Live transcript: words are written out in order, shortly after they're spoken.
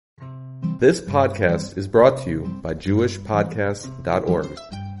This podcast is brought to you by JewishPodcasts.org.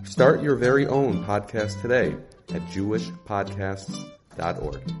 Start your very own podcast today at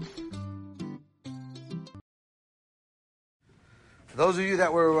JewishPodcasts.org. For those of you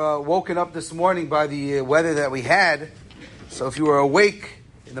that were woken up this morning by the weather that we had, so if you were awake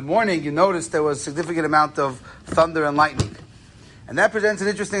in the morning, you noticed there was a significant amount of thunder and lightning. And that presents an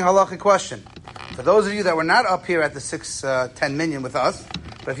interesting halachic question. For those of you that were not up here at the 6:10 minyan with us,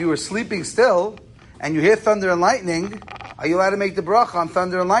 but if you were sleeping still and you hear thunder and lightning, are you allowed to make the bracha on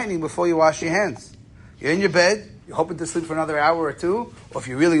thunder and lightning before you wash your hands? You're in your bed, you're hoping to sleep for another hour or two, or if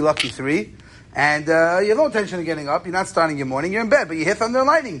you're really lucky, 3, and you have no intention of getting up, you're not starting your morning, you're in bed, but you hear thunder and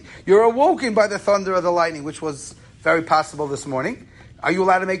lightning. You're awoken by the thunder or the lightning, which was very possible this morning. Are you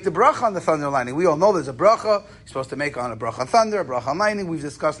allowed to make the bracha on the thunder and lightning? We all know there's a bracha. You're supposed to make on a bracha on thunder, a bracha on lightning. We've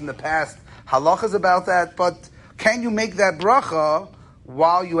discussed in the past halachas about that, but can you make that bracha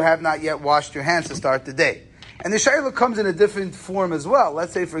while you have not yet washed your hands to start the day? And the shayla comes in a different form as well.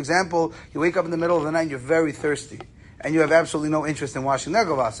 Let's say, for example, you wake up in the middle of the night and you're very thirsty, and you have absolutely no interest in washing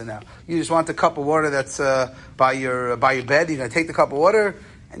negovasa now. You just want a cup of water that's by your bed. You're going to take the cup of water,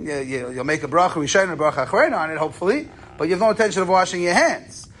 and you'll make a bracha, rishayna, a bracha achrayna on it, hopefully, but you have no intention of washing your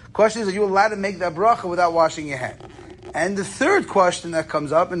hands. Question is, are you allowed to make that bracha without washing your hand? And the third question that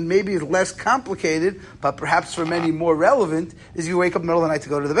comes up, and maybe it's less complicated, but perhaps for many more relevant, is you wake up in the middle of the night to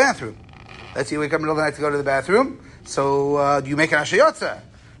go to the bathroom. Let's say you wake up in the middle of the night to go to the bathroom, so do you make an ashayotza?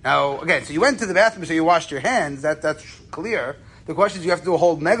 Now, again, so you went to the bathroom, so you washed your hands, that's clear. The question is, you have to do a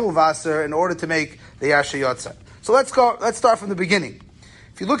whole megalvaser in order to make the ashayotza. So let's start from the beginning.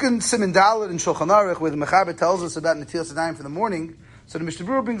 If you look in Siman Dalet in Shulchan Aruch, where the Mechaber tells us about Netilas Yadayim for the morning, so the Mishnah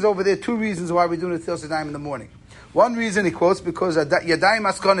Berurah brings over there 2 reasons why we're doing Netilas Yadayim in the morning. One reason he quotes, because Yadayim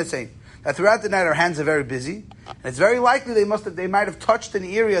Askonesein, that throughout the night our hands are very busy, and it's very likely they might have touched an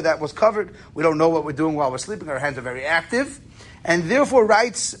area that was covered. We don't know what we're doing while we're sleeping. Our hands are very active, and therefore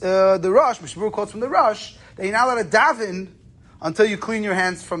writes the Rosh, Mishnah Berurah quotes from the Rosh, that you're not allowed to daven until you clean your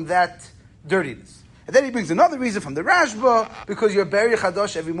hands from that dirtiness. And then he brings another reason from the Rashba, because you're Beri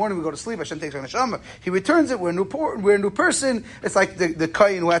Chadosh, every morning we go to sleep, Hashem takes our neshama, He returns it, we're a new person. It's like the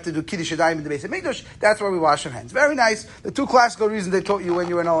Kohen who had to do Kiddush Yadayim in the base of Mikdash. That's where we wash our hands. Very nice. The 2 classical reasons they taught you when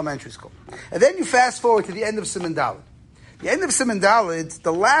you were in elementary school. And then you fast forward to the end of Siman Dalet. The end of Siman Dalet,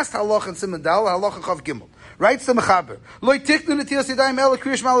 the last halach in Siman Dalet, halacha Chav Gimel, writes the Mechaber, Lo tiknu netilas yadayim ela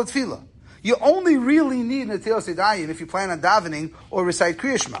kriyash ma'al tefillah. You only really need netilas yadayim if you plan on davening or recite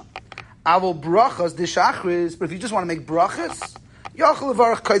Kriyash Ma. Avol brachos d'shachris, but if you just want to make brachas, yachol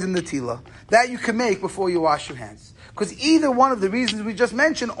levarach kaidem netila. That you can make before you wash your hands. Because either one of the reasons we just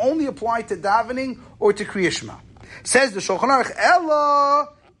mentioned only apply to davening or to Kriyash Shema. Says the Shulchan Aruch, Ella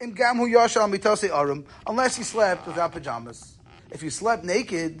im gam hu yashal mitase arum, unless you slept without pajamas. If you slept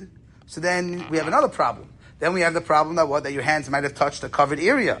naked, so then we have another problem. Then we have the problem that your hands might have touched a covered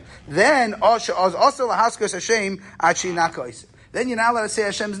area. Then also lahaskos Hashem achi nakos. Then you're not allowed to say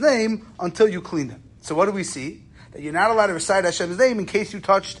Hashem's name until you clean them. So what do we see? That you're not allowed to recite Hashem's name in case you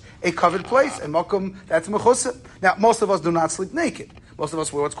touched a covered place. And makom, that's mechusa. Now, most of us do not sleep naked. Most of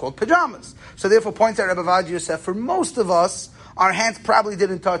us wear what's called pajamas. So therefore, points out Rebbe Vadia Yosef, for most of us, our hands probably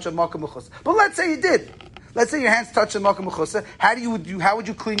didn't touch a makom mechusa. But let's say you did. Let's say your hands touch a makom mechusa. How would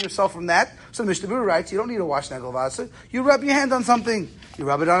you clean yourself from that? So the Mishnah Berurah writes, you don't need to wash negel vasa. You rub your hand on something. You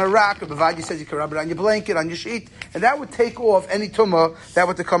rub it on a rock. Rebbe Vadia says you can rub it on your blanket, on your sheet, and that would take off any tumah that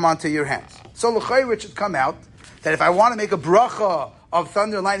would come onto your hands. So l'chayr, it should come out that if I want to make a bracha of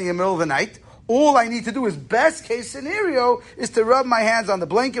thunder and lightning in the middle of the night, all I need to do is, best case scenario, is to rub my hands on the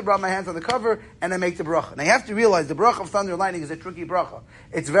blanket, rub my hands on the cover, and I make the bracha. Now you have to realize the bracha of thunder and lightning is a tricky bracha.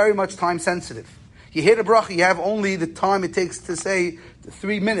 It's very much time sensitive. You hear the bracha, you have only the time it takes to say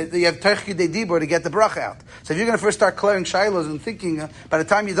 3 minutes. You have Terch Yidei Dibur to get the bracha out. So if you're going to first start clearing shilos and thinking, by the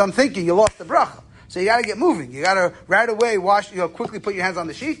time you're done thinking, you lost the bracha. So you got to get moving. You got to right away quickly put your hands on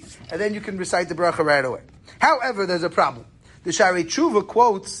the sheet, and then you can recite the bracha right away. However, there's a problem. The Sharei Tshuva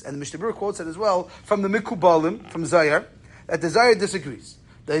quotes, and the Mishnah Berurah quotes it as well, from the Mikubalim, from Zayar, that the Zayar disagrees.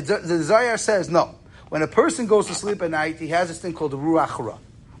 The Zayar says, no. When a person goes to sleep at night, he has this thing called the Ruach Ra.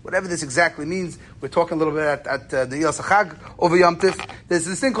 Whatever this exactly means, we're talking a little bit at the Yil Sachag over Yom Tif. There's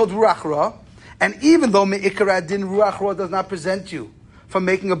this thing called Ruach Ra, and even though Me'ikar Din Ruach Ra does not present you from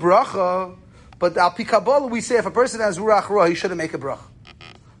making a bracha, but Al Pi Kabbalah we say if a person has Ruach Ra, he shouldn't make a bracha.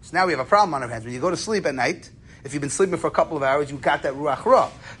 So now we have a problem on our hands. When you go to sleep at night, if you've been sleeping for a couple of hours, you've got that Ruach Ra.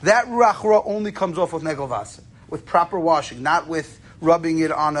 That Ruach Ra only comes off with Negel Vasa, with proper washing, not with rubbing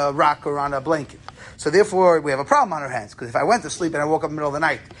it on a rock or on a blanket. So therefore, we have a problem on our hands. Because if I went to sleep and I woke up in the middle of the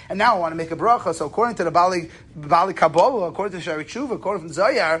night, and now I want to make a bracha, so according to the Bali Kabbalah, according to Shari Tshuva, according to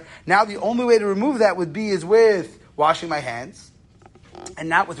Zohar, now the only way to remove that would be is with washing my hands, and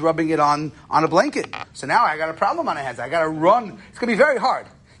not with rubbing it on a blanket. So now I got a problem on my hands. I got to run. It's going to be very hard.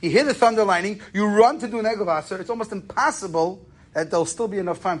 You hear the thunder lightning, you run to do an egavaser. It's almost impossible that there'll still be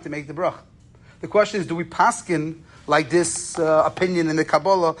enough time to make the bracha. The question is, do we paskin like this opinion in the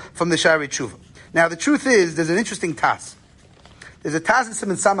Kabbalah from the Shari Tshuva? Now, the truth is, there's an interesting Taz. There's a Taz in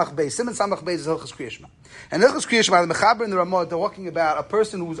Siman Samach Beis. Siman Samach Beis is Hilchos Kriyas Shema. And Hilchos Kriyas Shema, the Mechaber and the Ramah, they're talking about a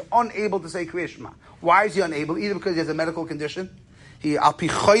person who's unable to say Kriyas Shema. Why is he unable? Either because he has a medical condition, he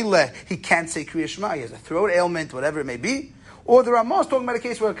can't say Kriyas Shema, he has a throat ailment, whatever it may be. Or the Ramah is talking about a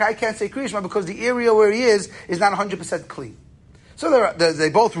case where a guy can't say Kriyas Shema because the area where he is not 100% clean. So they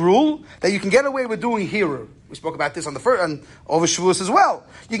both rule that you can get away with doing Hirur. We spoke about this on the first, and over Shavuos as well.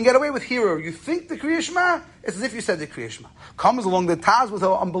 You can get away with Hirur. You think the Kriyas Shema, it's as if you said the Kriyas Shema. Comes along the Taz with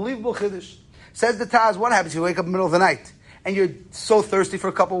an unbelievable Chiddush. Says the Taz, what happens if you wake up in the middle of the night and you're so thirsty for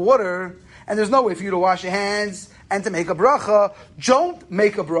a cup of water and there's no way for you to wash your hands and to make a bracha? Don't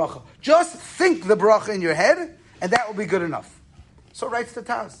make a bracha. Just think the bracha in your head and that will be good enough. So writes the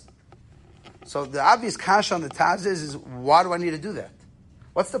Taz. So the obvious kasha on the Taz is why do I need to do that?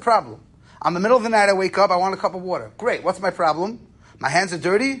 What's the problem? I'm in the middle of the night, I wake up, I want a cup of water. Great, what's my problem? My hands are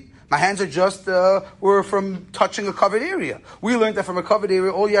dirty? My hands are just, were from touching a covered area. We learned that from a covered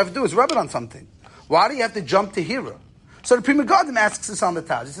area, all you have to do is rub it on something. Why do you have to jump to Hira? So the Prima Garden asks this on the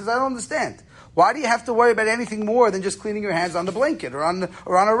Taz. He says, I don't understand. Why do you have to worry about anything more than just cleaning your hands on the blanket or on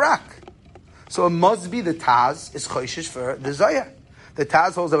a rock? So it must be the Taz is choishish for the Zohar. The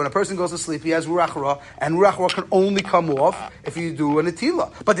Taz holds that when a person goes to sleep, he has Ruach Ra, and Ruach Ra can only come off if you do an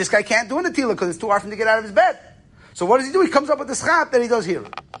Atila. But this guy can't do an Atila because it's too hard for him to get out of his bed. So what does he do? He comes up with the schap that he does here.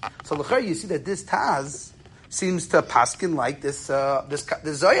 So l'chayr, you see that this Taz seems to paskin like this Zohar.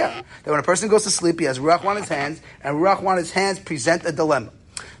 That when a person goes to sleep, he has Ruach Ra on his hands, and Ruach Ra on his hands present a dilemma.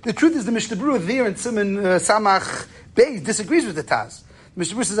 The truth is the Mishnah Berurah there in Siman Samach Beis disagrees with the Taz. The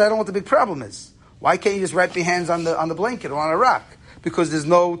Mishnah Berurah says, I don't know what the big problem is. Why can't you just wrap your hands on the blanket or on a rock? Because there's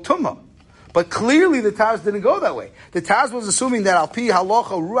no tumah. But clearly the Taz didn't go that way. The Taz was assuming that al pi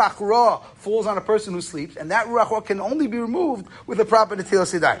halacha ruach ra falls on a person who sleeps, and that ruach ra can only be removed with the proper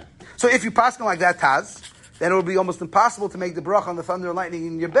netilas yadayim. So if you pass like that Taz, then it would be almost impossible to make the bracha on the thunder and lightning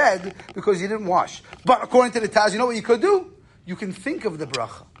in your bed because you didn't wash. But according to the Taz, you know what you could do? You can think of the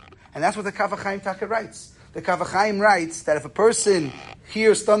bracha. And that's what the Kaf HaChaim Taka writes. The Kaf HaChaim writes that if a person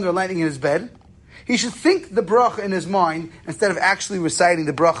hears thunder and lightning in his bed, he should think the bracha in his mind instead of actually reciting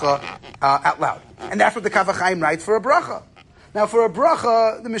the bracha out loud. And that's what the Kaf HaChaim writes for a bracha. Now for a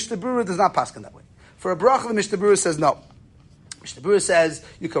bracha, the Mishnah Berurah does not paskin that way. For a bracha, the Mishnah Berurah says no. Mishnah Berurah says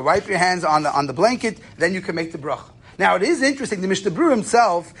you can wipe your hands on the blanket, then you can make the bracha. Now it is interesting, the Mishnah Berurah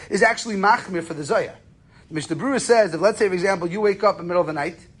himself is actually machmir for the Zohar. The Mishnah Berurah says, if let's say for example you wake up in the middle of the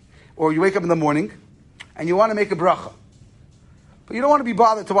night, or you wake up in the morning, and you want to make a bracha. But you don't want to be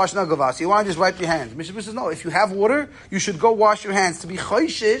bothered to wash nagavas. You want to just wipe your hands. Mishnah Berurah says, no, if you have water, you should go wash your hands to be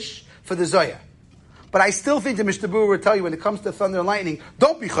choishish for the Zohar. But I still think the Mishnah Berurah will tell you when it comes to thunder and lightning,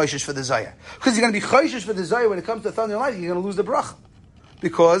 don't be choishish for the Zohar. Because you're going to be choishish for the Zohar when it comes to thunder and lightning, you're going to lose the bracha.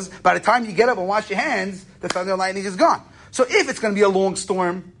 Because by the time you get up and wash your hands, the thunder and lightning is gone. So if it's going to be a long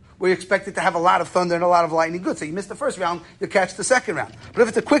storm, where you expect it to have a lot of thunder and a lot of lightning, good. So you miss the first round, you catch the second round. But if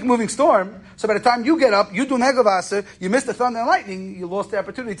it's a quick moving storm, so by the time you get up, you do negavaser, you miss the thunder and lightning, you lost the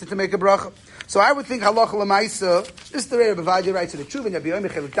opportunity to make a bracha. So I would think halacha l'maisa, this is the way Rebbe Vajay writes in the Tshuva, Rabbi Yomi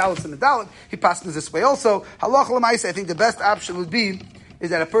Chelik Dalit in the Dalit, he passes this way also. Halacha l'maisa, I think the best option would be,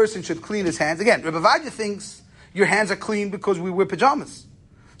 is that a person should clean his hands. Again, Rebbe Vajay thinks your hands are clean because we wear pajamas.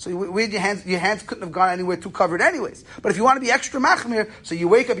 So your hands couldn't have gone anywhere too covered anyways. But if you want to be extra machmir, so you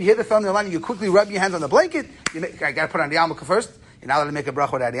wake up, you hear the thunder and lightning, you quickly rub your hands on the blanket, I got to put on the yarmulke first. You're not allowed to make a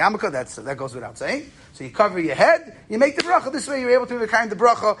bracha without the yarmulke, that goes without saying. So you cover your head, you make the bracha. This way you're able to make the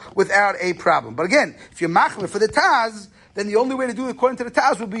bracha without a problem. But again, if you're machmir for the Taz, then the only way to do it according to the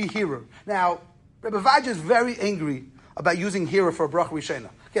Taz would be Hira. Now, Rebbe Vajay is very angry about using Hira for a bracha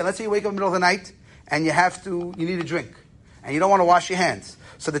rishena. Okay, let's say you wake up in the middle of the night, and you need a drink, and you don't want to wash your hands.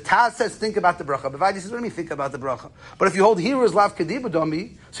 So the Taz says, think about the bracha. Bavadi says, what do you mean think about the bracha? But if you hold Hira's lav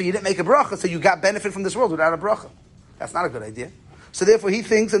kedibadomi, so you didn't make a bracha, so you got benefit from this world without a bracha. That's not a good idea. So therefore he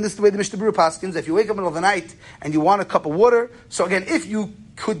thinks, and this is the way the Mishnah Berurah paskins, if you wake up in the middle of the night and you want a cup of water, so again, if you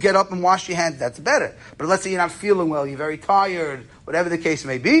could get up and wash your hands, that's better. But let's say you're not feeling well, you're very tired, whatever the case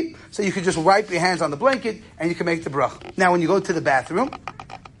may be, so you could just wipe your hands on the blanket and you can make the bracha. Now when you go to the bathroom,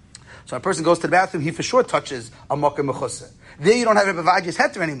 So a person goes to the bathroom, he for sure touches a makom mechusa. There you don't have a bavajis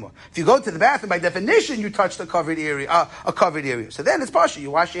heter anymore. If you go to the bathroom, by definition, you touch the covered area, a covered area. So then it's partial.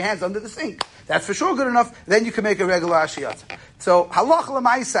 You wash your hands under the sink. That's for sure good enough. Then you can make a regular ashiyat. So halacha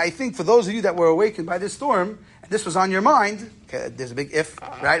l'maisa, I think for those of you that were awakened by this storm, and this was on your mind, okay, there's a big if,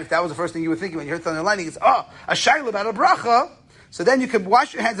 right? If that was the first thing you were thinking when you heard thunder and lightning, it's, a shayla about a bracha. So then you can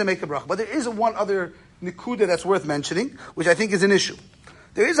wash your hands and make a bracha. But there is one other nikuda that's worth mentioning, which I think is an issue.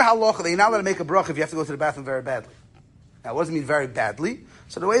 There is a halacha that you're not allowed to make a bracha if you have to go to the bathroom very badly. Now, what does it mean very badly?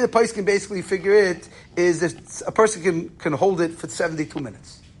 So the way the place can basically figure it is that a person can hold it for 72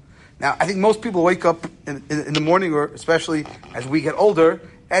 minutes. Now, I think most people wake up in the morning, or especially as we get older,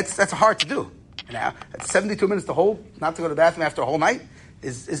 that's hard to do. Now, at 72 minutes to hold, not to go to the bathroom after a whole night,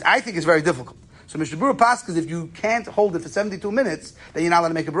 is I think is very difficult. So Mishnah Berurah passes, if you can't hold it for 72 minutes, then you're not allowed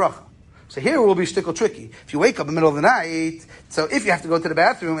to make a bracha. So here it will be shtickle tricky. If you wake up in the middle of the night, so if you have to go to the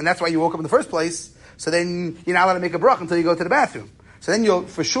bathroom, and that's why you woke up in the first place, so then you're not allowed to make a bracha until you go to the bathroom. So then you'll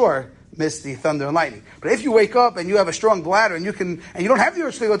for sure miss the thunder and lightning. But if you wake up and you have a strong bladder and you don't have the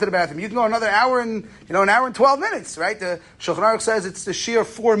urge to go to the bathroom, you can go another hour and 12 minutes, right? The Shulchan Aruch says it's the sheer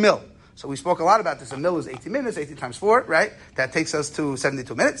 4 mil. So we spoke a lot about this. A mil is 80 minutes, 80 times 4, right? That takes us to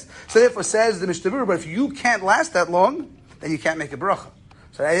 72 minutes. So therefore says the Mishnah Berurah, but if you can't last that long, then you can't make a bracha.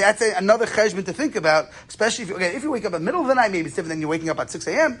 So that's another cheshbon to think about, especially if you wake up in the middle of the night, maybe it's different than you're waking up at 6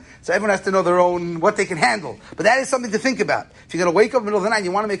 a.m., so everyone has to know their own, what they can handle. But that is something to think about. If you're going to wake up in the middle of the night and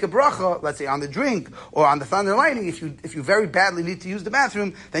you want to make a bracha, let's say on the drink, or on the thunder and lightning, if you very badly need to use the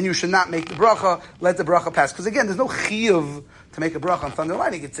bathroom, then you should not make the bracha, let the bracha pass. Because again, there's no chiyuv to make a bracha on thunder and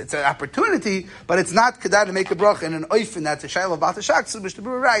lightning. It's an opportunity, but it's not kedai to make a bracha in an oifen that's a shayla b'ata shaksu, which the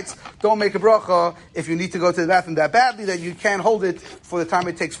Berurah writes, don't make a bracha if you need to go to the bathroom that badly, that you can't hold it for the time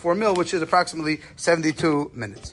it takes 4 mil, which is approximately 72 minutes.